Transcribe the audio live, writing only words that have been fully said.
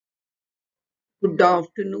Good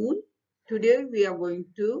afternoon. Today we are going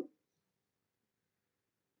to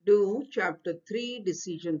do chapter 3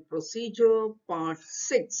 decision procedure part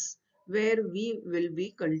 6 where we will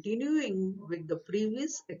be continuing with the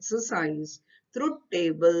previous exercise truth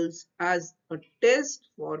tables as a test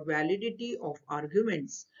for validity of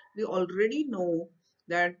arguments. We already know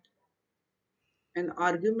that an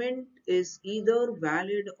argument is either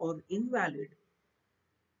valid or invalid.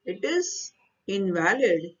 It is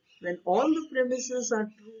invalid when all the premises are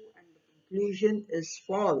true and the conclusion is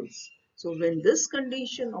false. So when this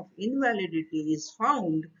condition of invalidity is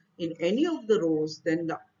found in any of the rows, then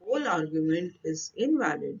the whole argument is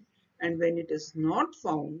invalid. And when it is not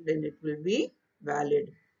found, then it will be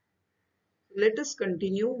valid. Let us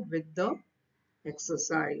continue with the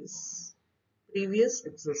exercise, previous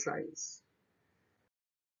exercise.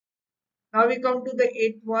 Now we come to the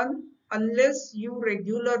eighth one. Unless you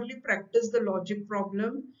regularly practice the logic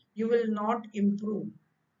problem, you will not improve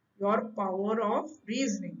your power of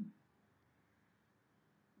reasoning.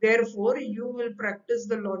 Therefore, you will practice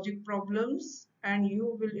the logic problems and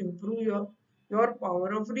you will improve your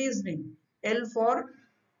power of reasoning. L for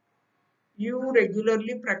you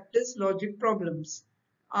regularly practice logic problems.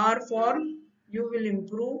 R for you will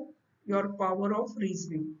improve your power of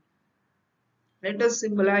reasoning. Let us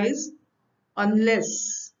symbolize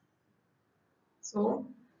unless. So,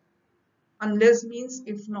 unless means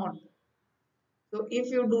if not. So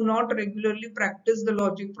if you do not regularly practice the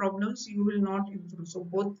logic problems, you will not improve. So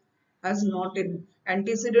both has not in.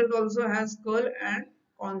 Antecedent also has curl and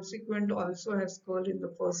consequent also has curl in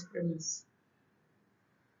the first premise.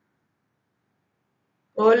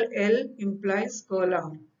 Curl L implies curl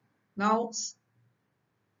R. Now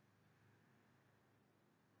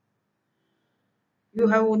you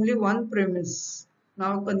have only one premise.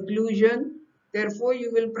 Now conclusion. Therefore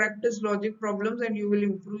you will practice logic problems and you will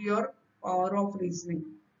improve your power of reasoning.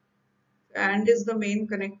 And is the main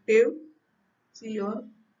connective. See here.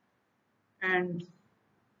 And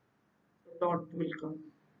dot will come.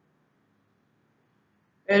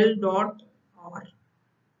 L dot R.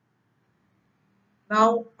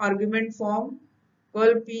 Now argument form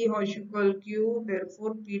curl P horseshoe curl Q,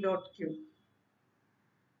 therefore P dot Q.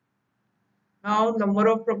 Now number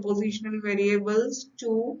of propositional variables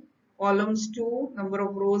 2, columns 2, number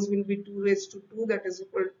of rows will be 2 raised to 2, that is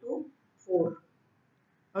equal to 4.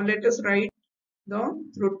 Now let us write the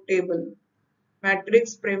truth table.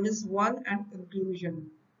 Matrix premise 1 and conclusion.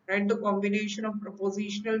 Write the combination of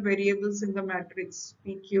propositional variables in the matrix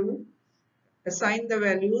PQ. Assign the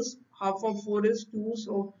values. Half of 4 is 2,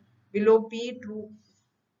 so below P, true,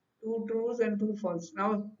 2 trues and 2 false.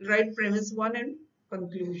 Now write premise 1 and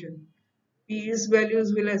conclusion. P's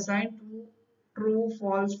values will assign true, true,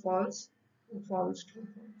 false, false, true, false, true,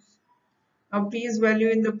 false. Now P's value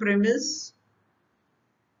in the premise,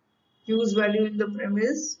 Q's value in the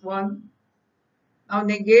premise 1. Now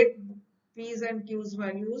negate P's and Q's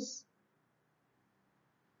values.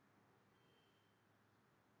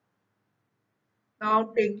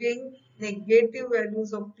 Now taking negative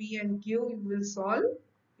values of P and Q, you will solve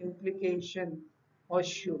implication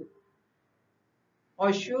horseshoe.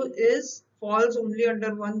 Horseshoe is false only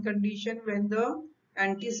under one condition, when the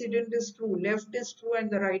antecedent is true, left is true and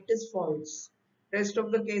the right is false. Rest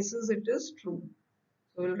of the cases it is true.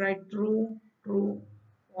 So we'll write true, true,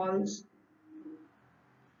 false.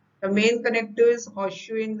 The main connective is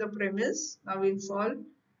horseshoe in the premise. Now we'll solve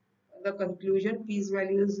the conclusion. P's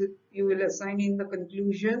values you will assign in the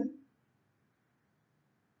conclusion.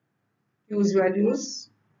 Q's values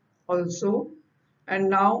also. And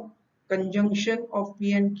now conjunction of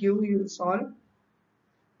P and Q you will solve.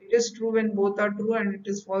 It is true when both are true and it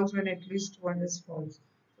is false when at least one is false.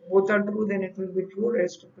 Both are true, then it will be true,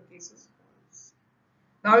 rest of the cases false.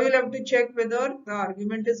 Now you'll have to check whether the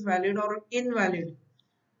argument is valid or invalid.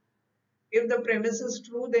 If the premise is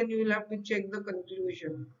true, then you will have to check the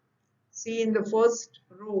conclusion. See, in the first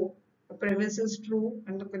row, the premise is true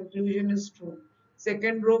and the conclusion is true.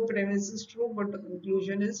 Second row, premise is true but the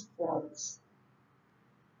conclusion is false.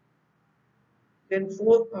 Then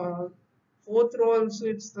fourth row also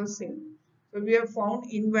it's the same. So we have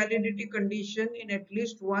found invalidity condition in at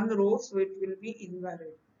least one row, so it will be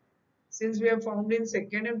invalid. Since we have found in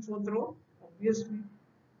second and fourth row, obviously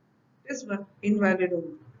this one invalid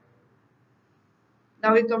only.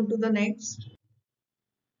 Now we come to the next.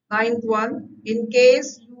 Ninth one. In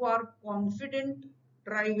case you are confident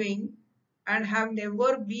driving and have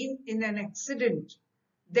never been in an accident,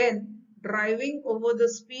 then driving over the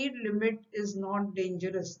speed limit is not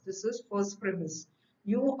dangerous. This is first premise.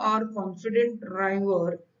 You are confident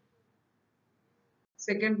driver.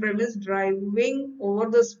 Second premise, driving over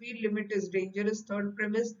the speed limit is dangerous. Third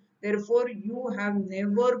premise, therefore you have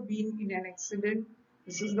never been in an accident.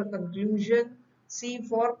 This is the conclusion. C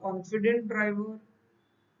for confident driver.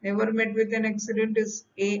 Never met with an accident is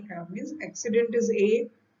A, means accident is A,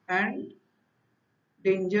 and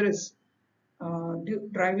dangerous.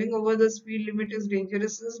 Driving over the speed limit is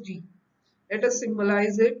dangerous is D. Let us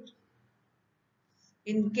symbolize it.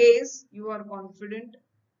 In case you are confident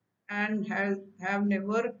and have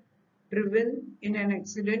never driven in an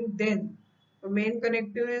accident, then the main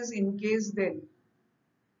connective is in case then.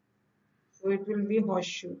 So it will be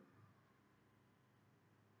horseshoe.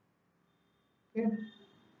 Okay.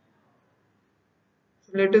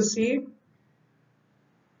 So let us see.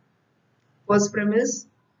 First premise,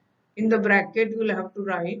 in the bracket you will have to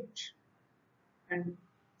write, and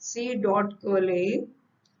C dot curl A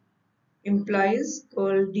implies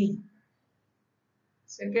curl D.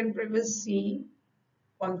 Second premise, C,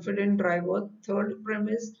 confident driver. Third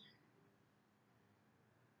premise,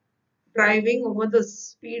 driving over the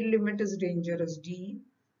speed limit is dangerous, D.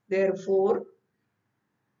 Therefore,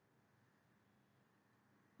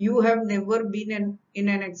 you have never been in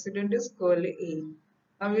an accident is curl A.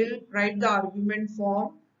 I will write the argument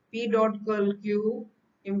form. P dot curl Q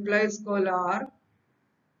implies curl R.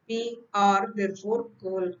 P R, therefore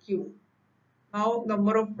curl Q. Now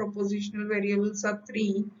number of propositional variables are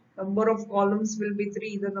 3. Number of columns will be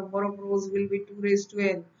 3. The number of rows will be 2 raised to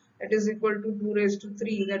n. That is equal to 2 raised to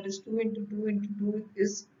 3. That is 2 into 2 into 2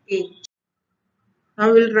 is 8.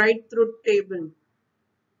 Now we will write truth table.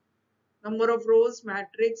 Number of rows,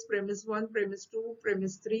 matrix, premise 1, premise 2,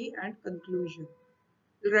 premise 3 and conclusion.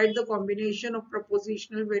 We'll write the combination of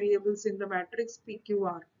propositional variables in the matrix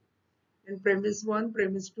PQR in premise 1,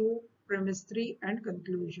 premise 2, premise 3 and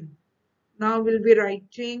conclusion. Now we'll be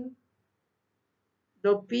writing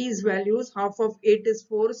the P's values. Half of 8 is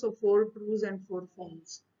 4, so 4 trues and 4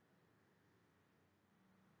 false.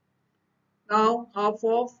 Now half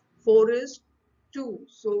of 4 is 2,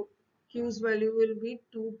 so Q's value will be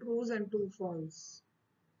 2 trues and 2 false.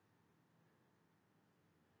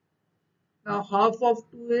 Now half of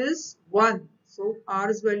 2 is 1, so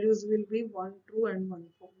R's values will be 1 true and 1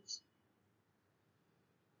 false.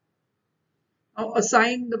 Now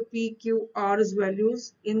assign the PQR's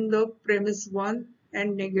values in the premise 1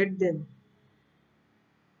 and negate them.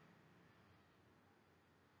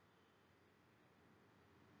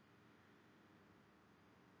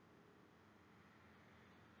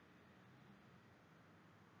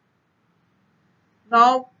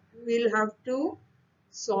 Now we'll have to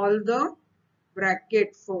solve the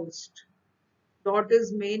bracket first. Dot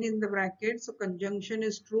is main in the bracket, so conjunction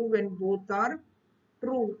is true when both are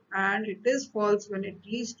true and it is false when at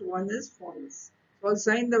least one is false. So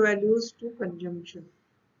assign the values to conjunction.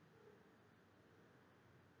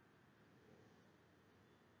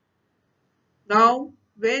 Now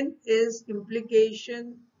when is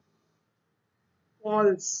implication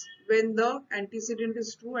false? When the antecedent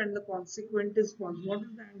is true and the consequent is false. What is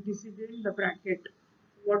the antecedent? The bracket.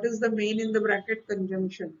 What is the main in the bracket?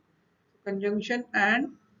 Conjunction. Conjunction,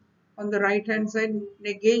 and on the right hand side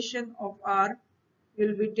negation of R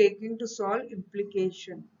will be taken to solve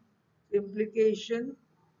implication. Implication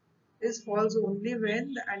is false only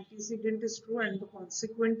when the antecedent is true and the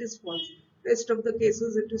consequent is false. Rest of the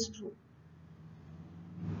cases it is true.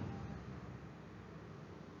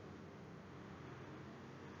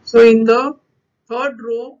 So in the third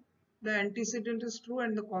row, the antecedent is true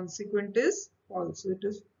and the consequent is false. So it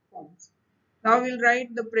is false. Now we'll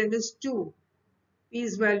write the premise 2,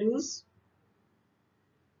 P's values.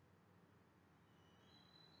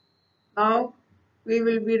 Now we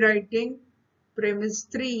will be writing premise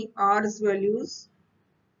 3, R's values.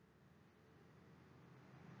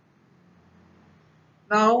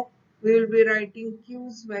 Now we will be writing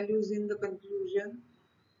Q's values in the conclusion.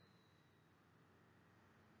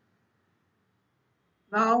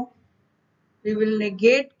 Now we will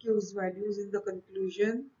negate Q's values in the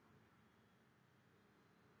conclusion.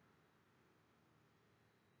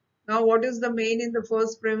 Now what is the main in the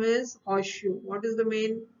first premise? Horseshoe. What is the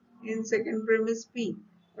main in second premise? P.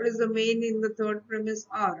 What is the main in the third premise?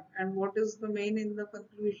 R. And what is the main in the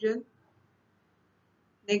conclusion?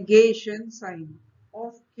 Negation sign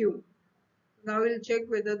of Q. Now we'll check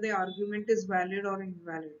whether the argument is valid or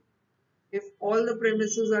invalid. If all the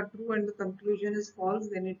premises are true and the conclusion is false,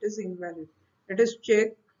 then it is invalid. Let us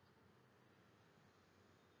check.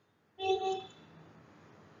 You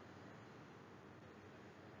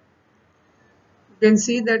can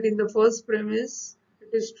see that in the first premise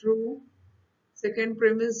it is true, second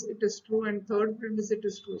premise it is true, and third premise it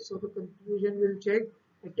is true. So the conclusion will check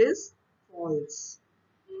it is false.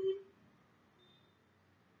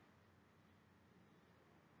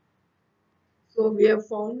 So we have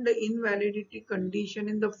found the invalidity condition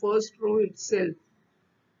in the first row itself.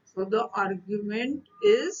 So the argument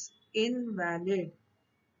is invalid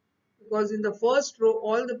because in the first row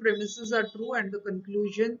all the premises are true and the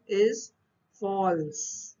conclusion is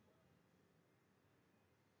false.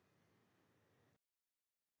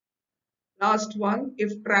 Last one,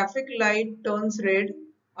 if traffic light turns red,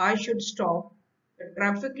 I should stop. The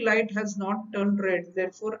traffic light has not turned red,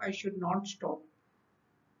 therefore I should not stop.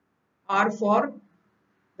 R for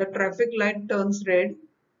the traffic light turns red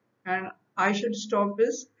and I should stop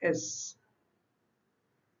is S.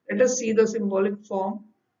 Let us see the symbolic form.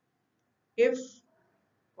 If,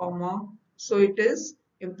 comma, so it is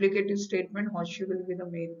implicative statement, horseshoe will be the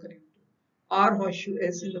main connector. R horseshoe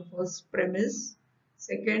S in the first premise.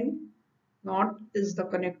 Second, not is the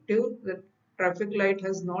connective. The traffic light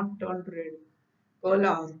has not turned red. Curl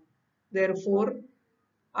R. Therefore,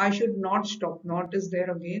 I should not stop. Not is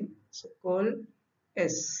there again. So curl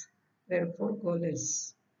S. Therefore, curl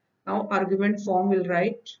S. Now argument form will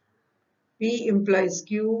write P implies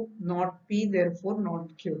Q, not P, therefore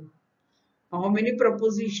not Q. Now, how many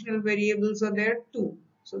propositional variables are there? 2.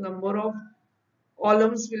 So number of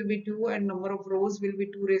columns will be 2 and number of rows will be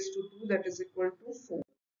 2 raised to 2, that is equal to 4.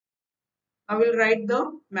 I will write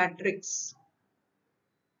the matrix.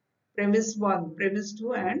 Premise 1, premise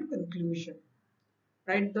 2 and conclusion.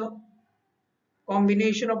 Write the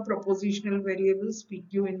combination of propositional variables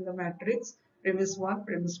PQ in the matrix. Premise 1,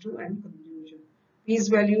 premise 2 and conclusion. P's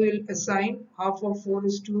value will assign half of 4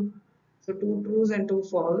 is 2. So 2 trues and 2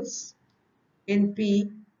 false. In P,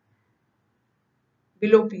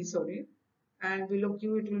 below P, sorry. And below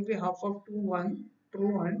Q it will be half of 2, 1,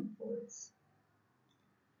 true and false.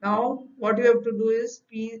 Now what you have to do is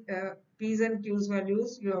P's and Q's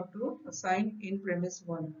values you have to assign in premise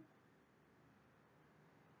 1.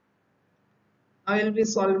 I will be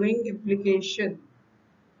solving implication.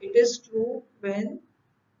 It is true when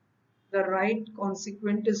the right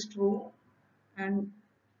consequent is true and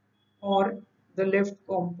or the left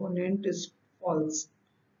component is false.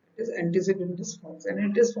 It is antecedent is false, and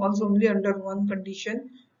it is false only under one condition,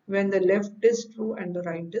 when the left is true and the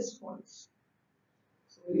right is false.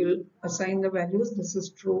 So we will assign the values. This is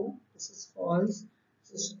true, this is false,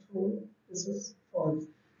 this is true, this is false.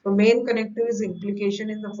 So main connective is implication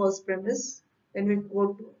in the first premise. Then we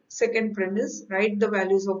go to second premise, write the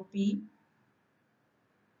values of P,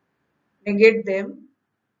 negate them,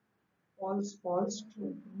 false, false,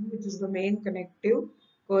 true, which is the main connective.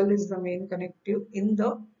 Curl is the main connective in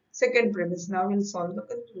the second premise. Now we'll solve the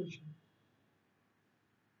conclusion.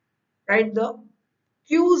 Write the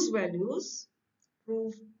Q's values,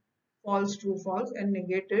 true, false, true, false, and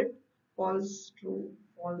negated false, true,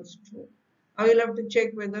 false, true. I will have to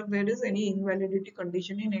check whether there is any invalidity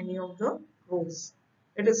condition in any of the rows.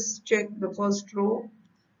 Let us check the first row.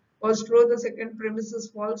 First row, the second premise is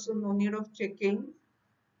false, so no need of checking.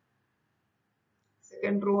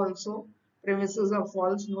 Second row also, premises are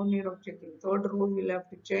false, no need of checking. Third row, we'll have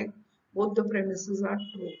to check. Both the premises are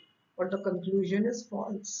true, but the conclusion is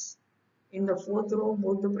false. In the fourth row,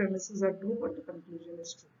 both the premises are true, but the conclusion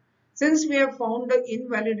is true. Since we have found the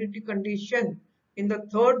invalidity condition in the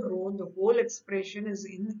third row, the whole expression is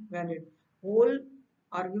invalid. Whole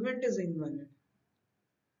argument is invalid.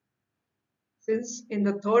 Since in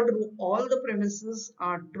the third row, all the premises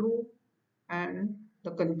are true and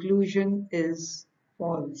the conclusion is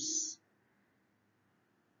false.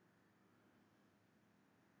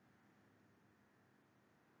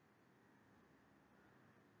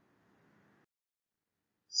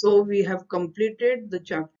 So we have completed the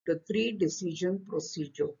chapter 3 decision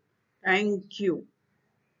procedure. Thank you.